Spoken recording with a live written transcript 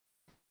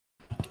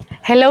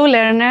Hello,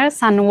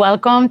 learners, and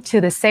welcome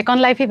to the second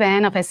live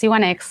event of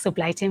SC1x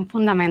Supply Chain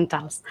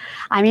Fundamentals.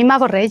 I'm Inma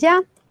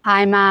Borrella.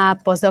 I'm a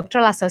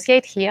postdoctoral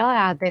associate here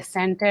at the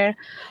Center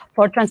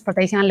for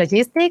Transportation and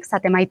Logistics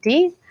at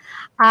MIT,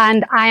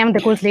 and I am the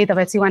course lead of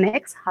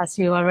SC1x, as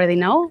you already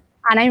know.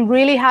 And I'm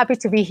really happy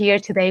to be here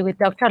today with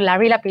Dr.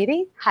 Larry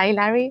Lapide. Hi,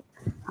 Larry.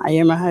 Hi,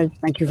 Emma.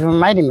 Thank you for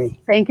inviting me.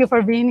 Thank you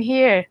for being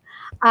here.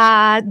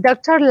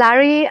 Dr.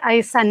 Larry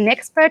is an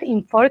expert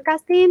in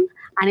forecasting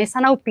and is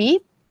an OP.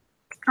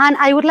 And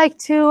I would like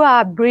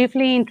to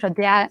briefly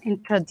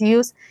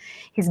introduce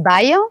his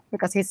bio,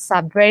 because it's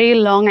a very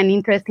long and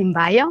interesting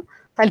bio.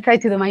 So I'll try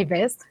to do my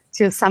best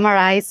to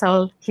summarize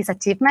all his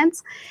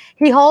achievements.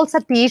 He holds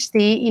a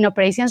PhD in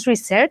operations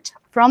research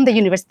from the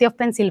University of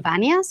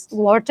Pennsylvania's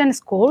Wharton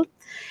School.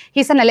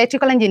 He's an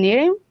electrical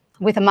engineer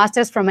with a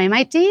master's from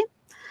MIT.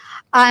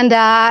 And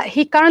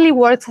he currently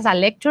works as a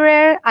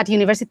lecturer at the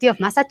University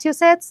of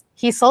Massachusetts.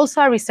 He's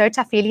also a research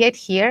affiliate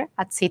here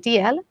at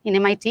CTL in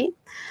MIT.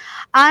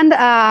 And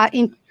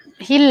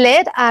he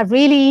led a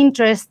really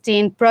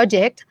interesting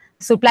project,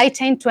 Supply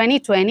Chain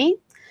 2020,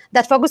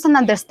 that focused on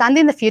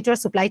understanding the future of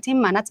supply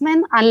chain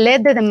management and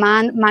led the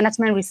demand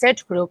management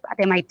research group at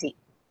MIT.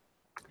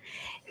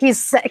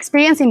 His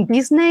experience in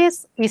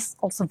business is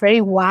also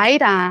very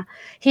wide.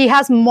 He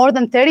has more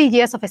than 30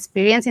 years of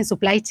experience in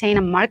supply chain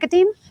and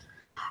marketing,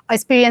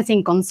 experience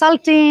in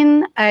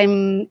consulting,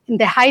 in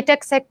the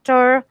high-tech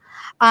sector,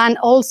 and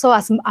also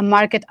as a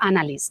market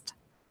analyst.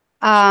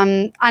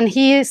 And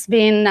he's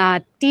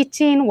been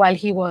teaching while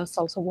he was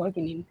also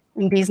working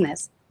in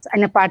business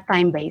on a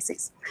part-time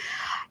basis.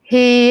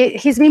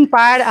 He's been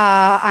part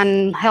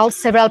and held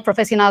several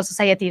professional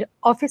society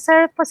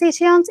officer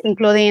positions,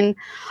 including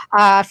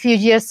a few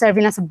years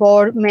serving as a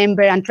board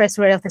member and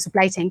treasurer of the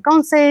Supply Chain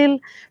Council,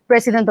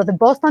 president of the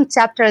Boston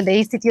chapter of the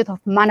Institute of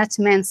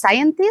Management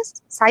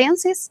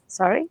Sciences,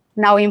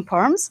 now in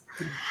Firms.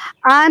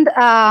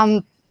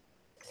 And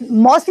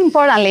most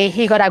importantly,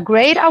 he got a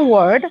great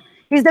award.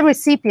 He's the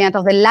recipient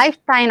of the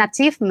Lifetime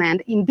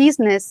Achievement in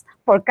Business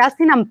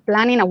Forecasting and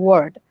Planning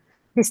Award,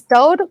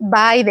 bestowed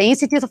by the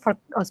Institute of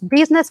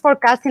Business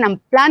Forecasting and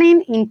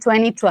Planning in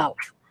 2012.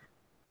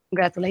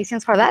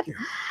 Congratulations for that.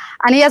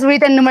 And he has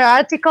written numerous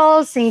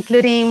articles,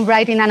 including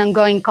writing an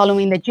ongoing column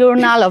in the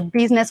Journal of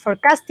Business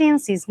Forecasting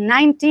since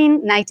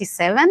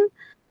 1997,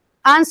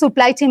 and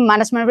Supply Chain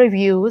Management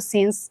Review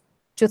since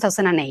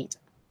 2008.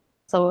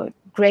 So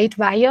great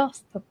bio.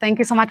 So thank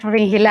you so much for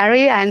being here,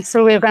 Larry. I'm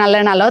sure we're going to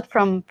learn a lot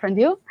from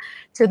you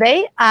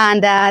today.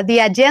 And the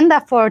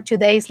agenda for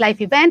today's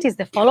live event is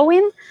the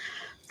following.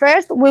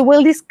 First, we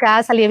will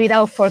discuss a little bit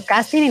about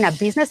forecasting in a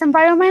business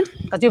environment,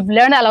 because you've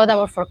learned a lot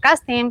about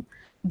forecasting,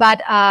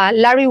 but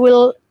Larry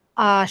will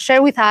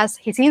share with us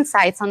his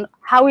insights on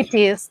how it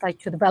is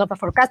to develop a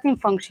forecasting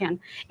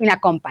function in a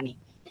company.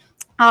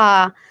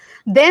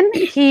 Then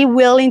he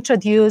will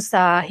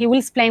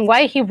explain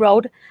why he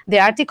wrote the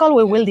article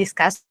we will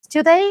discuss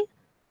today.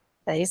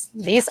 That is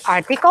this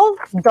article,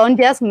 don't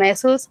just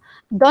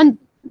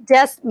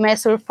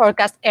measure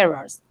forecast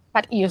errors,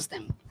 but use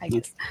them, I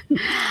guess.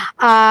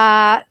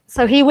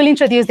 So he will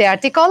introduce the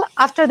article.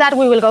 After that,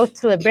 we will go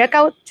to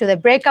the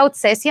breakout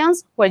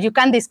sessions where you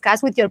can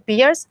discuss with your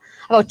peers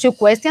about 2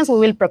 questions we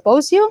will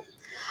propose you.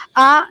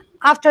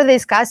 After the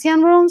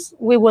discussion rooms,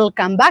 we will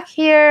come back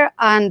here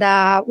and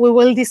we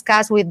will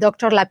discuss with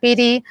Dr.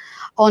 Lapide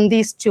on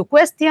these 2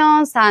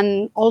 questions,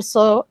 and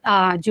also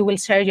you will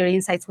share your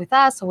insights with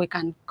us so we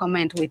can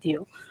comment with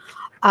you.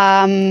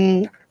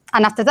 And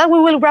after that, we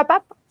will wrap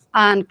up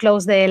and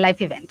close the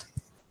live event.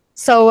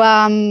 So,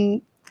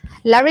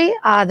 Larry,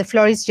 the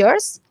floor is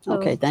yours.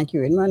 Okay, thank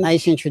you, Inma.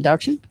 Nice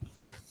introduction.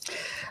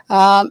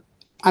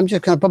 I'm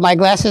just going to put my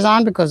glasses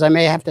on because I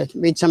may have to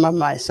read some of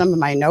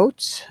my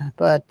notes,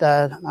 but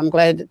I'm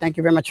glad. Thank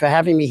you very much for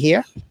having me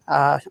here.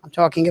 I'm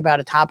talking about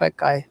a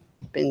topic I've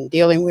been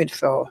dealing with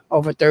for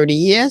over 30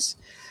 years.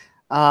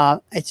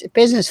 It's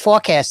business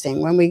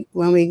forecasting. When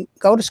we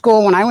go to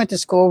school, when I went to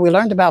school, we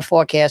learned about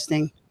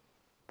forecasting,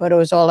 but it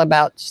was all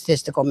about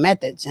statistical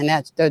methods, and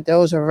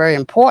those are very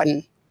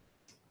important.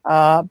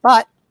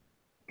 But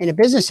in a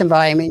business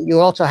environment, you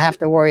also have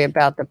to worry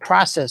about the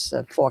process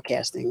of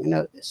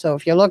forecasting. So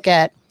if you look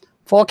at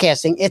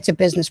forecasting, it's a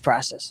business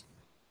process.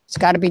 It's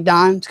got to be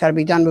done. It's got to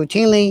be done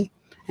routinely,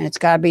 and it's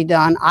got to be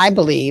done, I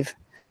believe,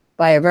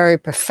 by a very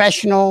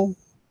professional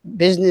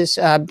business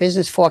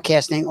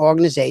forecasting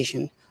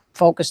organization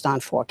focused on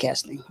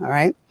forecasting. All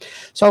right.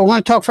 So I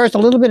want to talk first a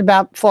little bit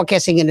about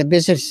forecasting in a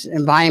business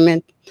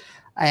environment.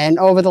 And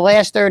over the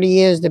last 30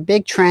 years, the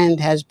big trend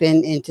has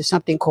been into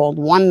something called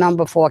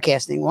one-number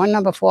forecasting.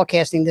 One-number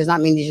forecasting does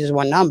not mean it's just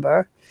one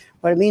number.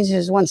 What it means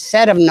is one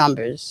set of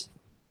numbers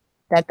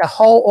that the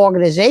whole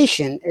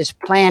organization is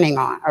planning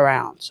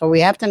around. So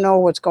we have to know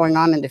what's going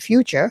on in the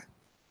future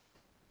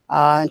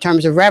in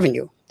terms of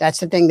revenue. That's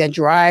the thing that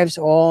drives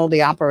all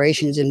the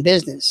operations in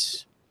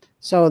business.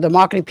 So the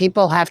marketing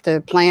people have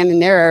to plan in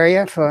their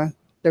area for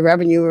the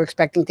revenue we're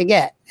expecting to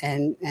get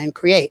and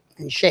create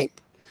and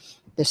shape.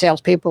 The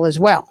salespeople as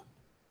well.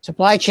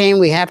 Supply chain,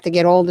 we have to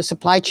get all the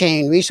supply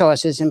chain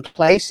resources in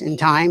place in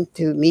time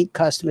to meet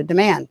customer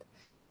demand.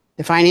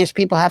 The finance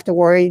people have to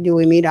worry, do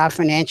we meet our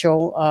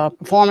financial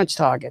performance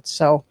targets?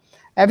 So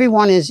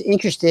everyone is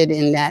interested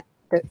in that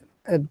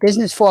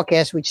business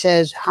forecast, which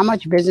says how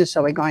much business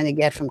are we going to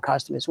get from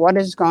customers? What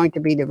is going to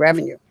be the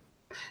revenue?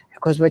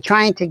 Because we're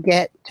trying to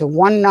get to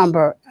one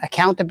number,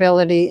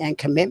 accountability and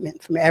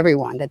commitment from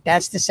everyone,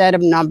 that's the set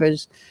of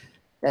numbers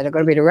that are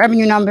going to be the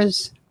revenue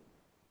numbers.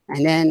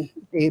 And then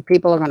the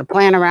people are going to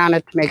plan around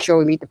it to make sure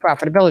we meet the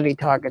profitability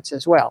targets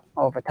as well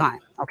over time.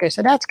 Okay,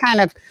 so that's kind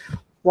of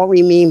what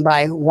we mean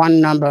by one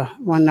number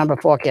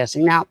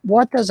forecasting. Now,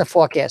 what does a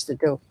forecaster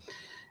do?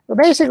 Well,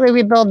 basically,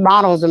 we build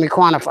models and we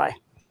quantify.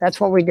 That's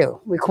what we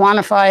do. We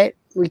quantify it.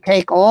 We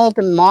take all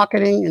the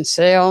marketing and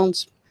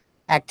sales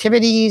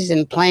activities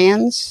and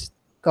plans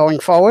going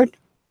forward,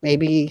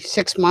 maybe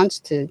 6 months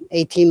to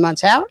 18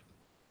 months out.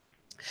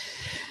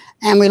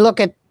 And we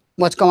look at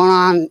what's going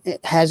on,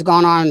 has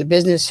gone on in the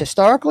business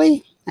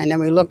historically. And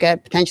then we look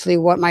at potentially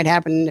what might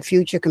happen in the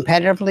future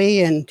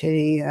competitively and to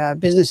the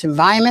business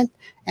environment.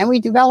 And we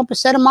develop a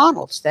set of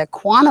models that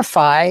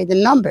quantify the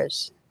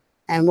numbers.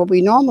 And what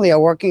we normally are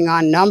working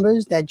on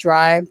numbers that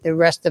drive the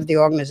rest of the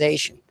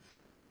organization.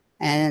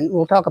 And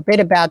we'll talk a bit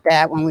about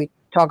that when we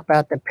talk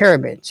about the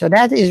pyramid. So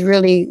that is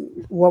really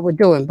what we're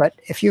doing. But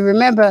if you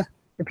remember,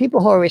 the people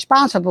who are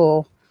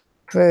responsible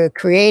for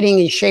creating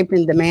and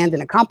shaping demand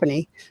in a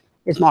company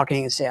is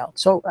marketing and sales.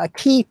 So a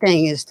key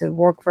thing is to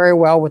work very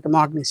well with the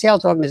marketing and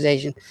sales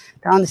organization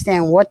to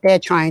understand what they're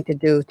trying to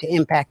do to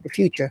impact the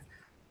future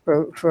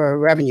for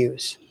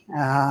revenues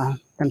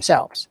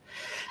themselves.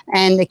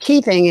 And the key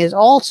thing is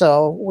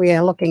also we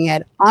are looking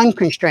at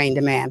unconstrained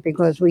demand,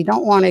 because we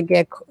want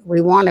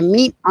to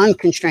meet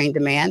unconstrained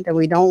demand, and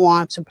we don't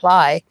want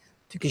supply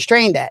to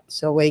constrain that.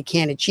 So we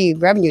can't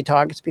achieve revenue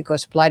targets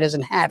because supply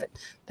doesn't have it.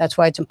 That's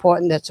why it's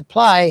important that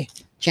supply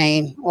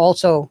chain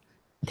also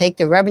take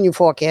the revenue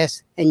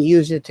forecast and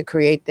use it to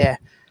create the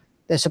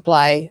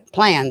supply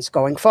plans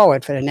going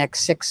forward for the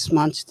next 6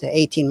 months to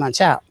 18 months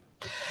out.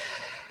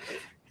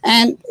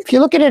 And if you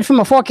look at it from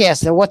a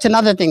forecaster, what's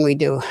another thing we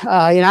do?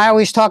 I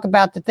always talk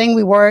about the thing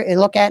we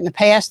look at in the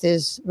past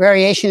is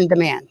variation in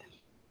demand.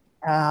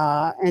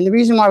 And the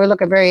reason why we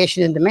look at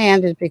variation in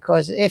demand is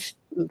because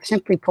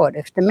simply put,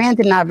 if demand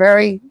did not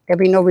vary, there'd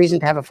be no reason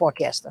to have a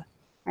forecaster.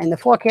 And the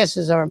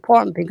forecasters are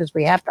important because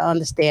we have to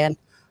understand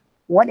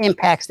what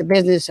impacts the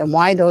business and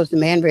why those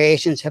demand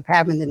variations have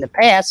happened in the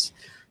past,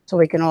 so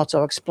we can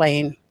also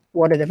explain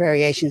what are the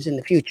variations in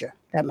the future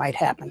that might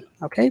happen,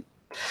 okay?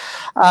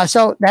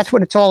 So that's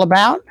what it's all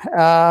about.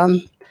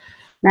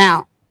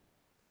 Now,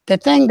 the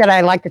thing that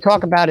I like to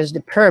talk about is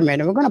the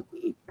pyramid, and we're going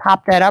to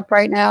pop that up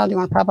right now. Do you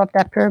want to pop up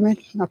that pyramid?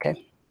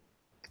 Okay.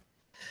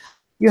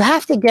 You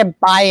have to get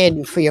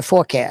buy-in for your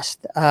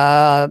forecast.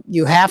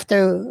 You have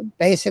to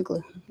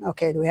basically,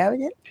 okay, do we have it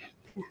yet?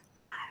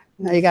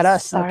 No, you got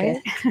us. Sorry.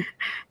 Okay.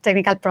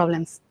 Technical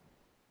problems.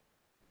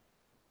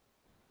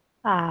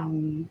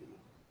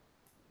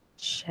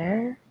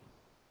 Share.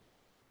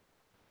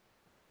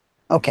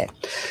 Okay.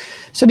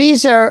 So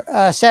these are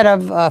a set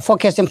of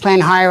forecasting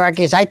plan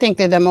hierarchies. I think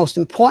they're the most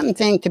important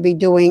thing to be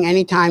doing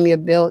anytime you're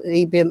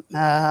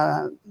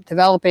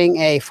developing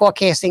a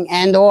forecasting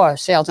and or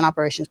sales and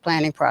operations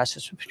planning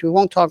process, which we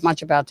won't talk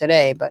much about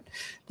today, but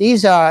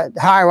these are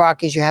the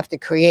hierarchies you have to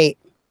create.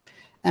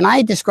 And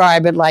I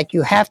describe it like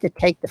you have to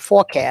take the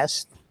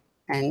forecast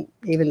and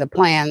even the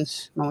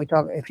plans,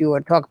 if you were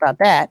to talk about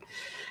that,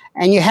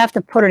 and you have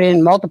to put it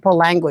in multiple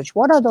language.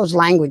 What are those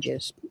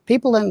languages?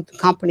 People in the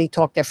company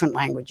talk different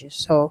languages.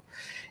 So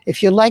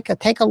if you like,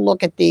 take a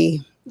look at the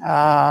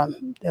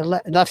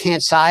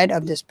left-hand side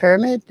of this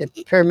pyramid, the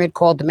pyramid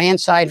called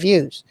demand side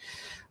views.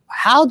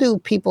 How do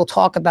people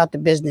talk about the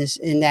business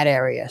in that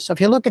area? So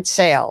if you look at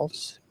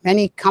sales,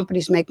 many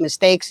companies make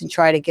mistakes and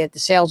try to get the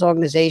sales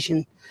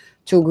organization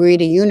to agree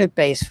to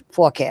unit-based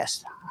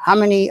forecast. How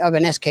many of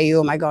an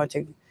SKU am I going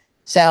to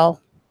sell?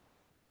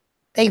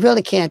 They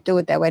really can't do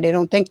it that way. They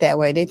don't think that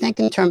way. They think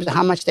in terms of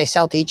how much they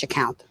sell to each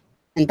account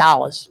in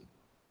dollars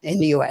in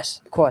the US.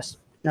 Of course,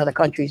 in other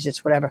countries,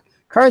 it's whatever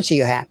currency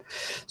you have.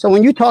 So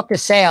when you talk to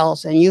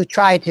sales and you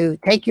try to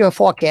take your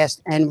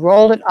forecast and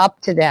roll it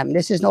up to them,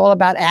 this is all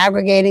about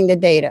aggregating the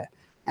data.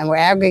 And we're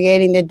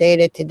aggregating the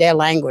data to their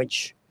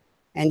language.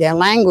 And their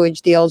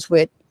language deals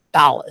with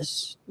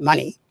dollars,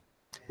 money,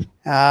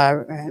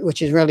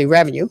 which is really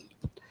revenue.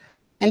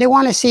 And they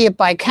want to see it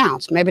by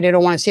accounts. Maybe they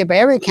don't want to see it by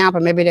every account,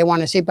 but maybe they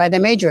want to see it by their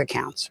major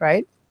accounts,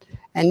 right?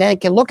 And they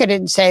can look at it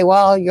and say,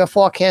 well, you're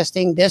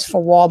forecasting this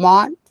for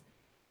Walmart,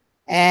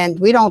 and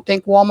we don't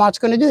think Walmart's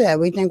going to do that.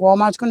 We think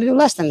Walmart's going to do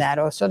less than that.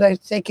 Or so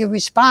they can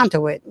respond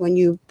to it when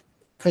you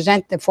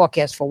present the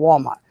forecast for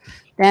Walmart.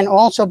 Then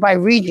also by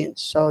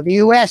regions. So the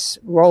US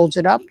rolls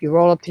it up. You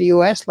roll up to the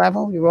US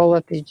level. You roll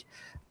up to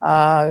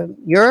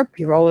Europe.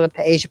 You roll it up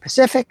to Asia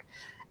Pacific.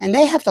 And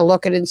they have to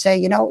look at it and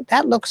say,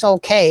 that looks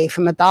okay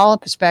from a dollar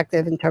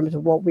perspective in terms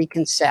of what we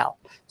can sell.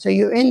 So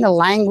you're in the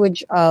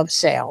language of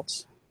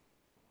sales.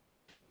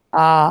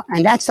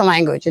 And that's the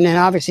language. And then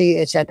obviously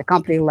it's at the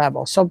company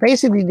level. So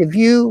basically the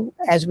view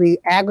as we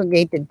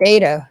aggregate the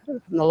data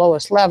from the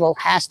lowest level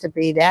has to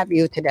be that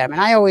view to them.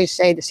 And I always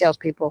say to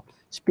salespeople,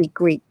 speak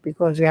Greek,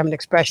 because we have an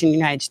expression in the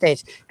United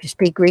States. If you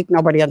speak Greek,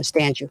 nobody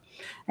understands you.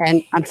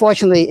 And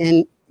unfortunately,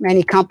 in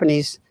many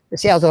companies, the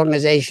sales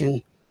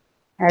organization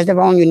has their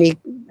own unique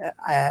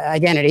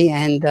identity,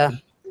 and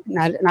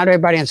not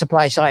everybody on the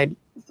supply side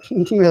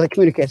really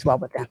communicates well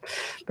with them.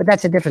 But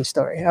that's a different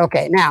story.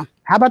 Okay, now,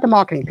 how about the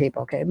marketing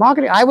people? Okay,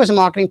 marketing. I was a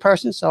marketing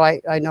person, so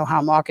I know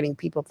how marketing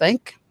people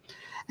think.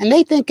 And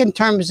they think in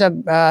terms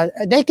of,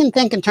 they can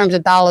think in terms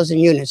of dollars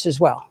and units as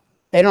well.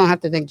 They don't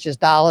have to think just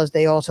dollars.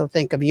 They also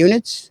think of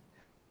units.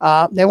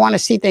 They want to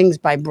see things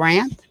by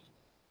brand.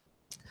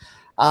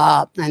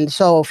 And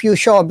so if you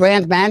show a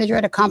brand manager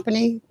at a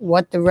company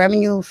what the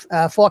revenue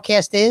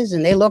forecast is,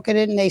 and they look at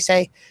it and they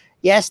say,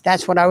 yes,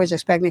 that's what I was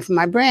expecting from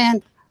my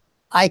brand,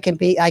 I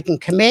can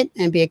commit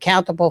and be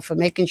accountable for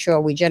making sure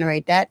we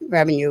generate that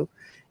revenue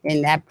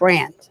in that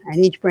brand.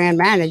 And each brand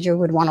manager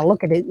would want to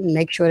look at it and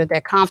make sure that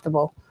they're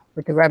comfortable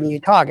with the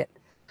revenue target.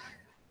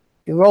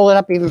 You roll it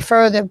up even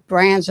further,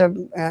 brands are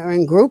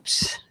in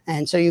groups.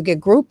 And so you get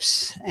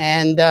groups,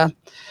 and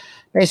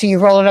basically you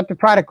roll it up to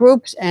product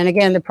groups. And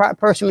again, the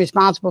person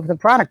responsible for the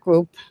product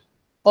group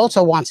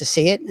also wants to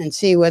see it and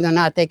see whether or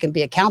not they can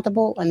be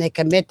accountable and they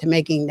commit to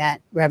making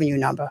that revenue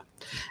number.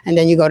 And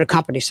then you go to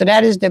company. So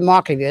that is the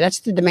marketing view. That's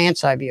the demand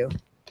side view.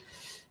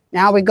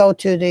 Now we go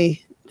to the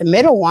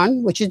middle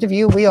one, which is the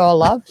view we all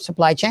love,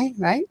 supply chain,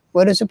 right?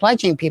 What are supply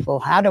chain people?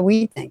 How do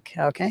we think?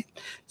 Okay.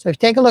 So if you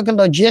take a look at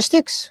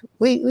logistics,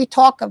 we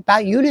talk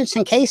about units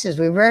and cases.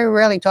 We very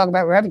rarely talk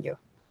about revenue.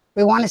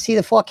 We want to see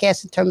the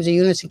forecast in terms of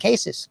units and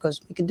cases because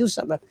we can do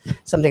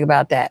something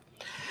about that.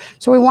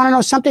 So we want to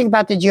know something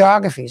about the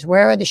geographies.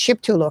 Where are the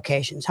ship to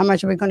locations? How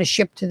much are we going to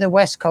ship to the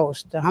West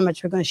Coast? How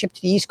much are we going to ship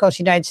to the East Coast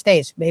of the United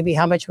States? Maybe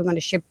how much we're going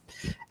to ship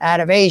out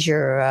of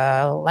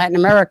Asia, Latin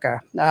America.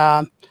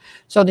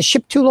 So the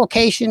ship to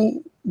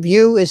location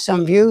view is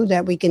some view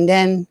that we can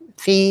then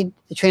feed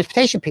the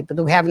transportation people.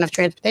 Do we have enough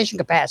transportation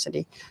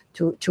capacity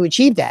to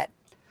achieve that?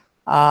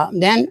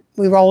 Then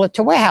we roll it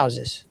to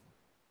warehouses.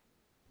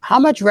 How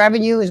much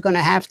revenue is going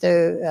to have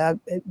to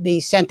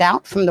be sent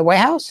out from the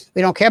warehouse?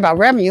 We don't care about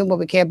revenue, but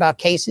we care about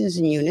cases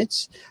and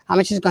units. How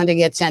much is going to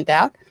get sent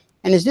out?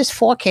 And does this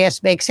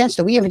forecast make sense?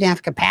 Do we even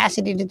have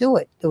capacity to do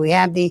it? Do we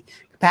have the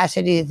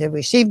capacity to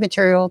receive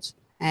materials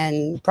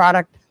and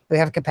product? Do we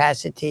have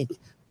capacity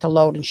to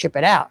load and ship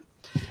it out?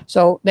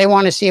 So they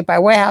want to see it by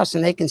warehouse,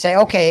 and they can say,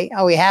 okay,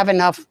 we have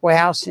enough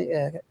warehouse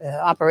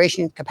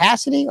operation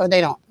capacity, or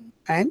they don't,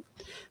 right?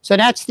 So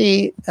that's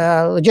the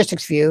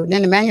logistics view.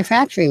 Then the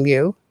manufacturing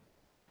view,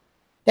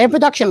 they have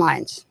production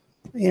lines.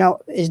 You know,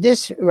 is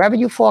this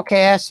revenue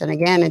forecast? And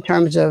again, in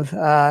terms of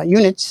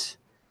units,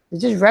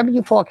 is this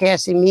revenue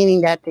forecasting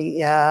meaning that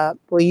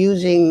we're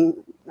using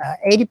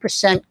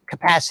 80%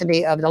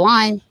 capacity of the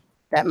line?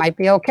 That might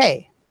be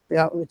okay. You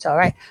know, it's all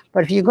right.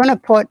 But if you're going to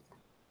put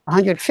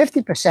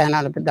 150%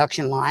 on the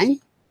production line,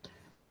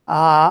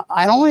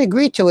 I'd only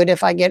agree to it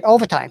if I get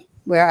overtime,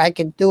 where I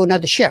could do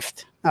another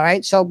shift. All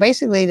right. So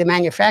basically, the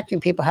manufacturing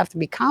people have to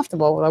be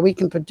comfortable that we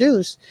can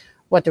produce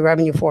what the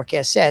revenue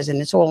forecast says, and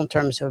it's all in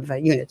terms of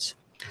units.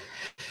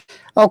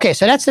 Okay,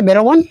 so that's the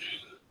middle one.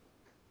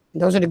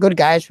 Those are the good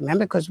guys,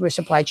 remember, because we're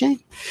supply chain.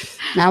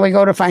 Now we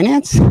go to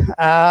finance.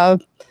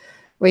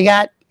 We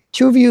got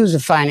two views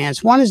of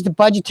finance. One is the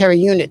budgetary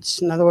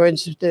units. In other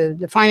words,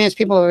 the finance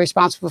people are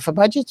responsible for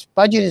budgets.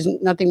 Budget is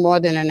nothing more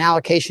than an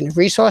allocation of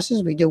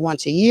resources we do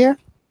once a year.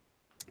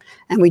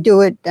 And we do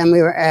it, and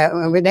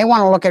they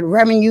want to look at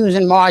revenues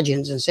and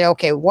margins and say,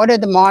 okay, what are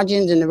the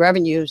margins and the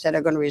revenues that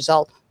are going to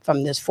result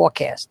from this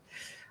forecast?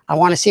 I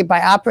want to see it by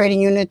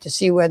operating unit to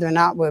see whether or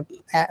not we've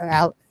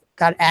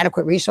got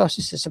adequate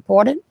resources to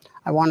support it.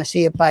 I want to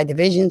see it by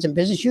divisions and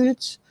business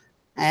units,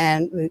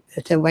 and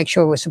to make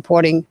sure we're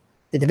supporting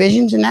the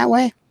divisions in that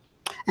way.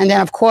 And then,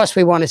 of course,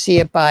 we want to see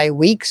it by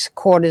weeks,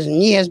 quarters,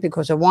 and years,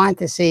 because I want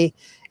to see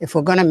if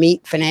we're going to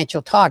meet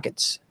financial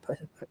targets.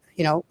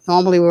 You know,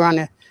 normally we're on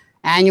a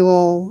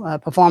annual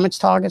performance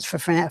targets for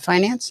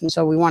finance. And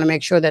so we want to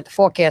make sure that the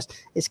forecast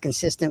is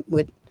consistent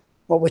with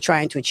what we're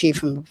trying to achieve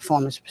from a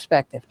performance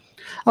perspective.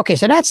 Okay,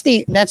 so that's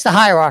the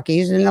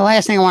hierarchies. And the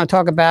last thing I want to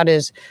talk about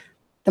is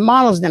the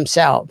models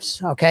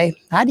themselves, okay?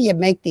 How do you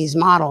make these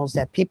models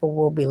that people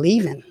will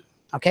believe in,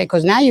 okay?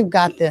 Because now you've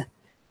got the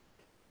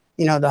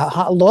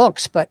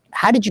looks, but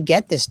how did you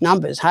get this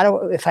numbers?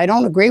 If I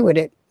don't agree with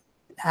it,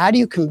 how do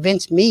you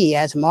convince me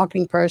as a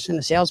marketing person,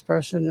 a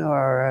salesperson,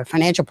 or a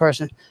financial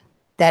person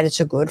that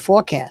it's a good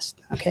forecast,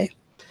 okay?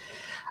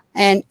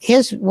 And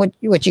here's what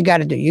you got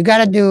to do. You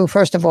got to do,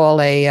 first of all,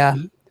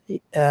 the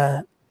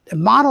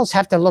models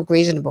have to look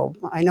reasonable.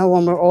 I know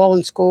when we're all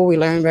in school, we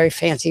learn very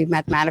fancy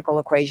mathematical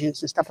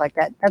equations and stuff like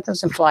that. That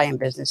doesn't fly in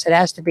business. It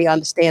has to be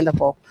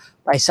understandable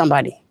by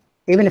somebody.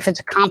 Even if it's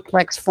a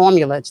complex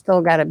formula, it's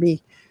still got to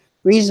be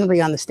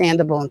reasonably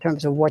understandable in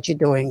terms of what you're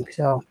doing.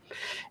 So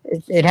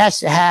it has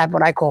to have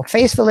what I call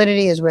face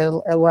validity as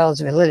well as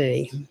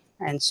validity.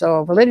 And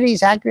so validity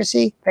is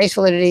accuracy. Face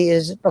validity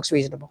looks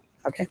reasonable.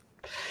 Okay.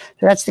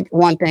 So that's the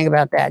one thing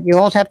about that. You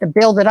also have to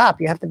build it up.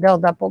 You have to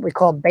build up what we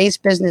call base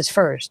business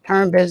first.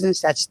 Term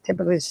business, that's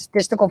typically a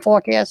statistical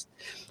forecast,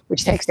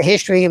 which takes the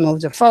history and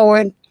moves it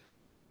forward,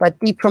 but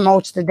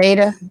promotes the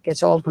data,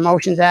 gets all the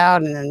promotions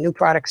out and the new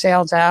product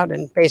sales out,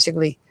 and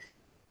basically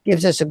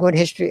gives us a good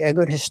history, a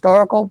good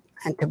historical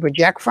and to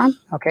project from.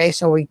 Okay,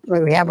 so we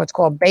have what's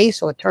called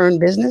base or turn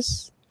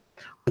business.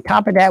 On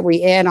top of that,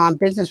 we add on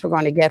business we're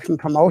going to get from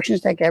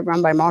promotions that get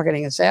run by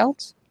marketing and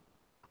sales.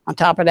 On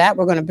top of that,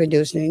 we're going to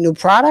produce new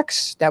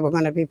products that we're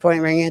going to be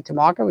bringing into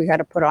market. We got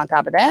to put on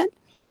top of that.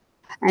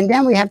 And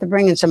then we have to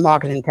bring in some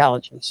market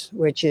intelligence,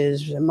 which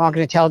is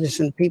market intelligence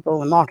from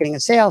people in marketing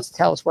and sales to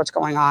tell us what's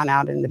going on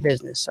out in the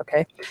business.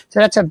 Okay,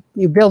 so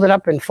you build it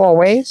up in 4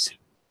 ways.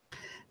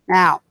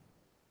 Now,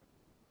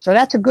 so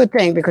that's a good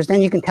thing because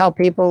then you can tell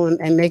people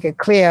and make it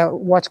clear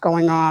what's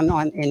going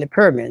on in the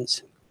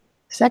pyramids.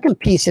 Second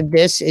piece of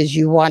this is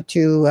you want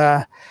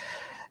to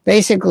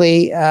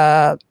basically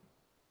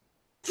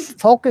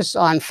focus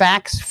on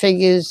facts,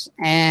 figures,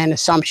 and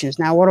assumptions.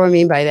 Now, what do I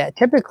mean by that?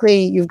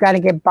 Typically, you've got to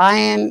get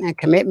buy-in and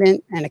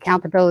commitment and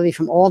accountability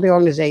from all the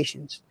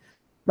organizations.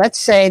 Let's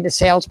say the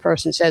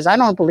salesperson says, I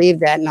don't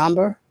believe that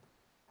number.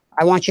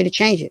 I want you to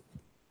change it.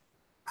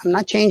 I'm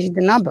not changing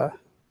the number.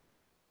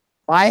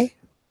 Why?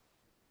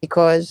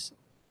 Because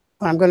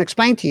what I'm going to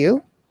explain to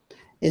you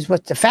is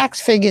what the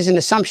facts, figures, and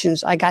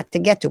assumptions I got to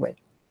get to it.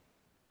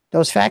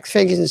 Those facts,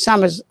 figures, and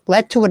assumptions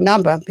led to a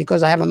number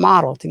because I have a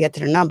model to get to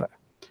the number.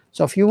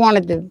 So if you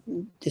wanted to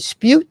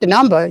dispute the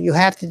number, you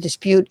have to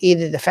dispute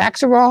either the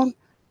facts are wrong,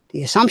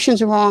 the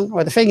assumptions are wrong,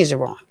 or the figures are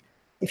wrong.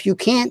 If you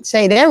can't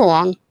say they're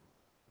wrong,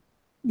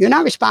 you're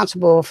not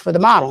responsible for the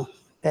model.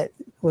 That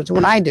was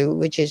what I do,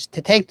 which is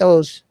to take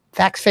those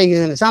facts,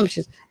 figures, and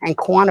assumptions and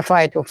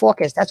quantify it to a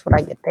forecast. That's what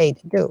I get paid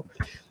to do.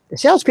 The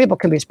salespeople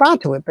can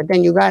respond to it, but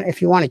then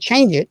if you want to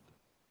change it,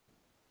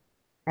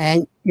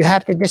 and you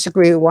have to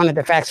disagree with one of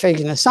the facts,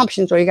 figures, and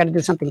assumptions, or you got to do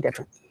something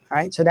different. All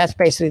right, so that's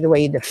basically the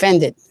way you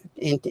defend it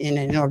in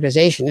an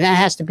organization, and that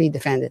has to be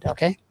defended,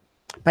 okay?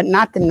 But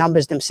not the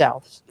numbers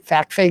themselves.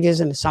 Fact, figures,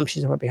 and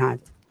assumptions are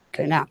behind it.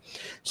 Okay, now,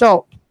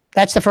 so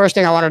that's the first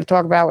thing I wanted to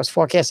talk about was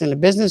forecasting the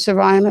business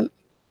environment.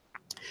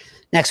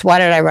 Next, why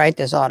did I write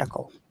this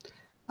article?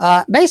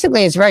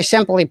 Basically, it's very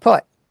simply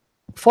put.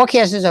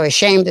 Forecasters are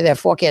ashamed of their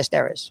forecast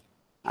errors.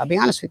 I'll be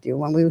honest with you.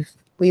 When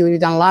we've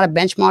done a lot of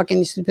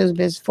benchmarking,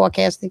 business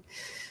forecasting,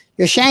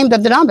 you're ashamed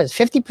of the numbers.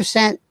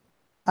 50%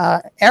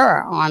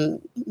 error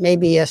on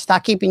maybe a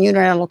stock keeping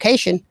unit at a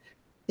location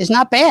is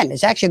not bad.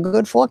 It's actually a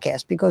good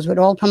forecast because with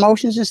all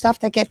promotions and stuff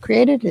that get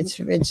created,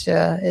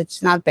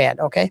 it's not bad.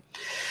 Okay,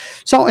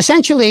 so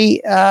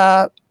essentially,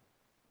 I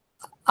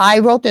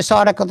wrote this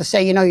article to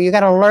say, you got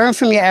to learn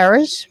from your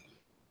errors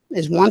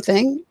is one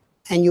thing,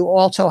 and you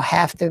also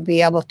have to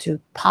be able to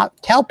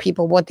tell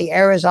people what the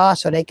errors are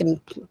so they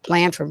can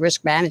plan for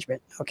risk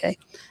management. Okay,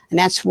 and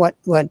that's what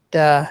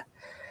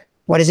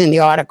is in the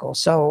article.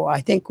 So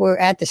I think we're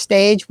at the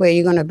stage where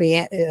you're going to be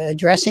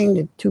addressing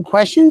the 2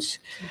 questions,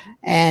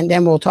 and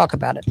then we'll talk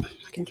about it.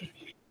 Okay.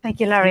 Thank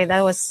you, Larry.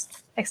 That was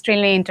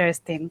extremely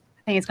interesting.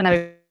 I think it's going to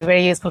be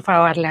very useful for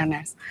our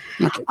learners.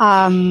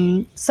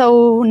 Okay.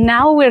 So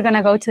now we're going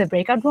to go to the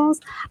breakout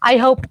rooms. I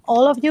hope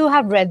all of you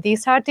have read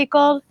this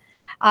article.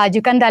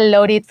 You can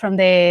download it from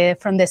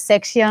the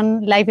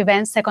section live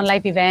event, second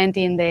live event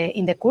in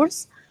the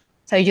course.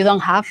 So if you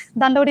don't have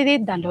downloaded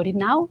it, download it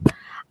now.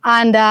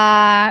 And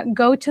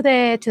go to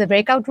the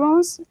breakout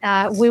rooms.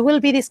 We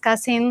will be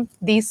discussing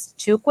these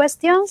 2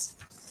 questions.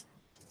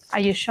 Are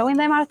you showing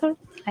them, Arthur?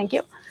 Thank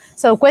you.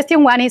 So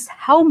question 1 is,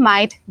 how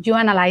might you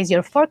analyze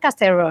your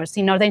forecast errors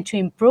in order to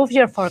improve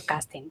your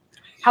forecasting?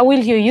 How will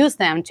you use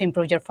them to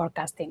improve your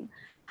forecasting?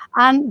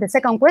 And the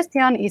second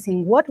question is,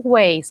 in what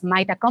ways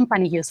might a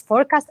company use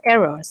forecast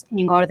errors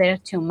in order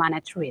to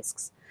manage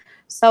risks?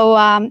 So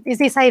it's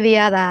this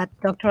idea that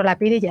Dr.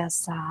 Lapide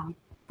just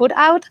put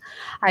out.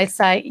 I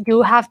say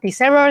you have these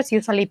errors.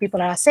 Usually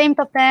people are ashamed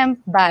of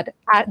them, but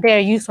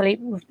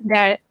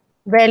they're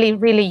really,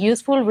 really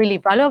useful, really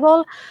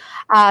valuable.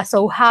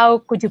 So how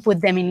could you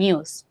put them in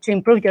use to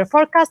improve your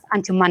forecast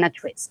and to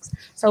manage risks?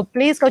 So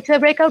please go to the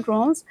breakout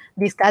rooms,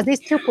 discuss these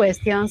 2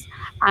 questions,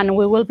 and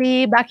we will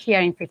be back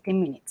here in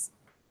 15 minutes.